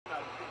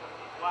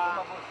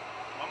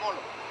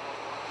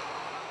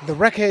The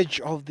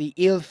wreckage of the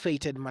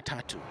ill-fated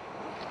matatu.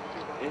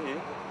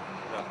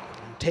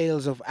 And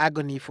tales of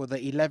agony for the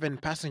 11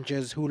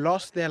 passengers who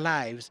lost their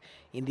lives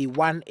in the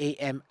 1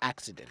 a.m.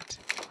 accident.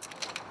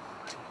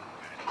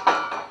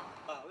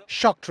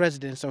 Shocked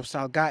residents of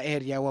Salgaa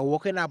area were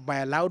woken up by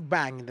a loud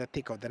bang in the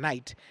thick of the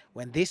night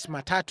when this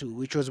matatu,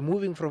 which was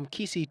moving from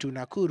Kisii to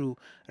Nakuru,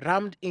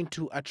 rammed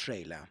into a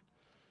trailer.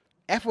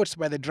 Efforts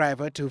by the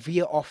driver to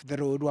veer off the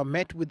road were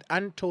met with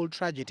untold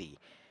tragedy.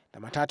 The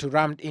matatu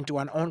rammed into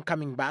an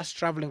oncoming bus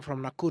traveling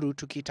from Nakuru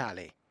to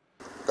Kitale.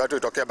 Wakati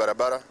tulitokea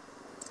barabara,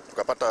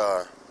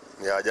 tukapata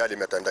ni ajali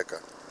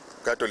imetendeka.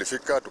 Wakati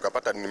tulifika,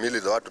 tukapata ni mili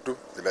za watu tu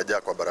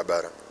zimejaa kwa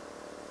barabara.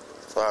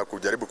 Sasa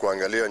kujaribu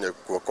kuangalia wenye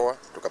kuokoa,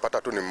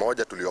 tukapata tu ni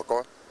mmoja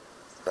tuliokoa.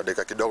 Na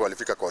dakika kidogo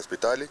alifika kwa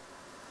hospitali,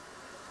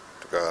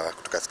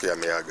 tukasikia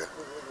ameaga.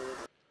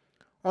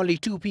 Only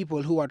 2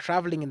 people who were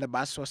traveling in the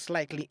bus were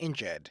slightly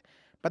injured.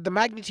 But the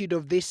magnitude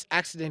of this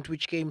accident,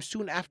 which came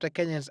soon after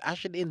Kenyans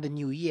ushered in the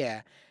new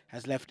year,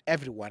 has left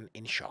everyone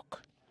in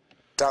shock.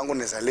 Tangu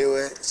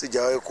nizaliwe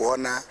sijawahi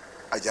kuona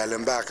ajali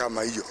mbaya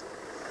kama hiyo.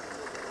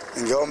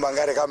 Ningeomba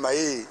ngari kama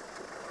hii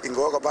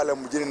ingeweka pale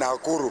mjini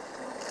Nakuru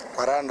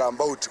kwa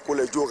roundabout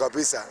kule juu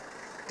kabisa,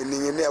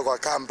 ining'inia kwa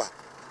kamba.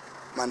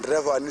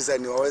 Madereva wa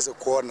Nissan waweze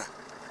kuona,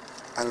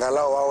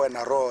 angalau wawe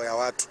na roho ya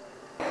watu.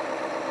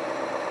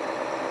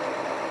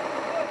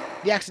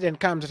 The accident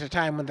comes at a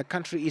time when the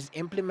country is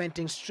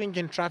implementing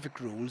stringent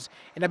traffic rules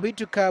in a bid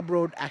to curb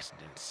road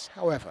accidents.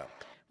 However,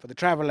 for the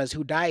travelers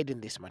who died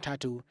in this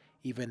matatu,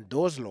 even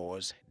those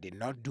laws did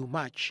not do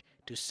much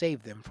to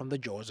save them from the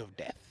jaws of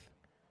death.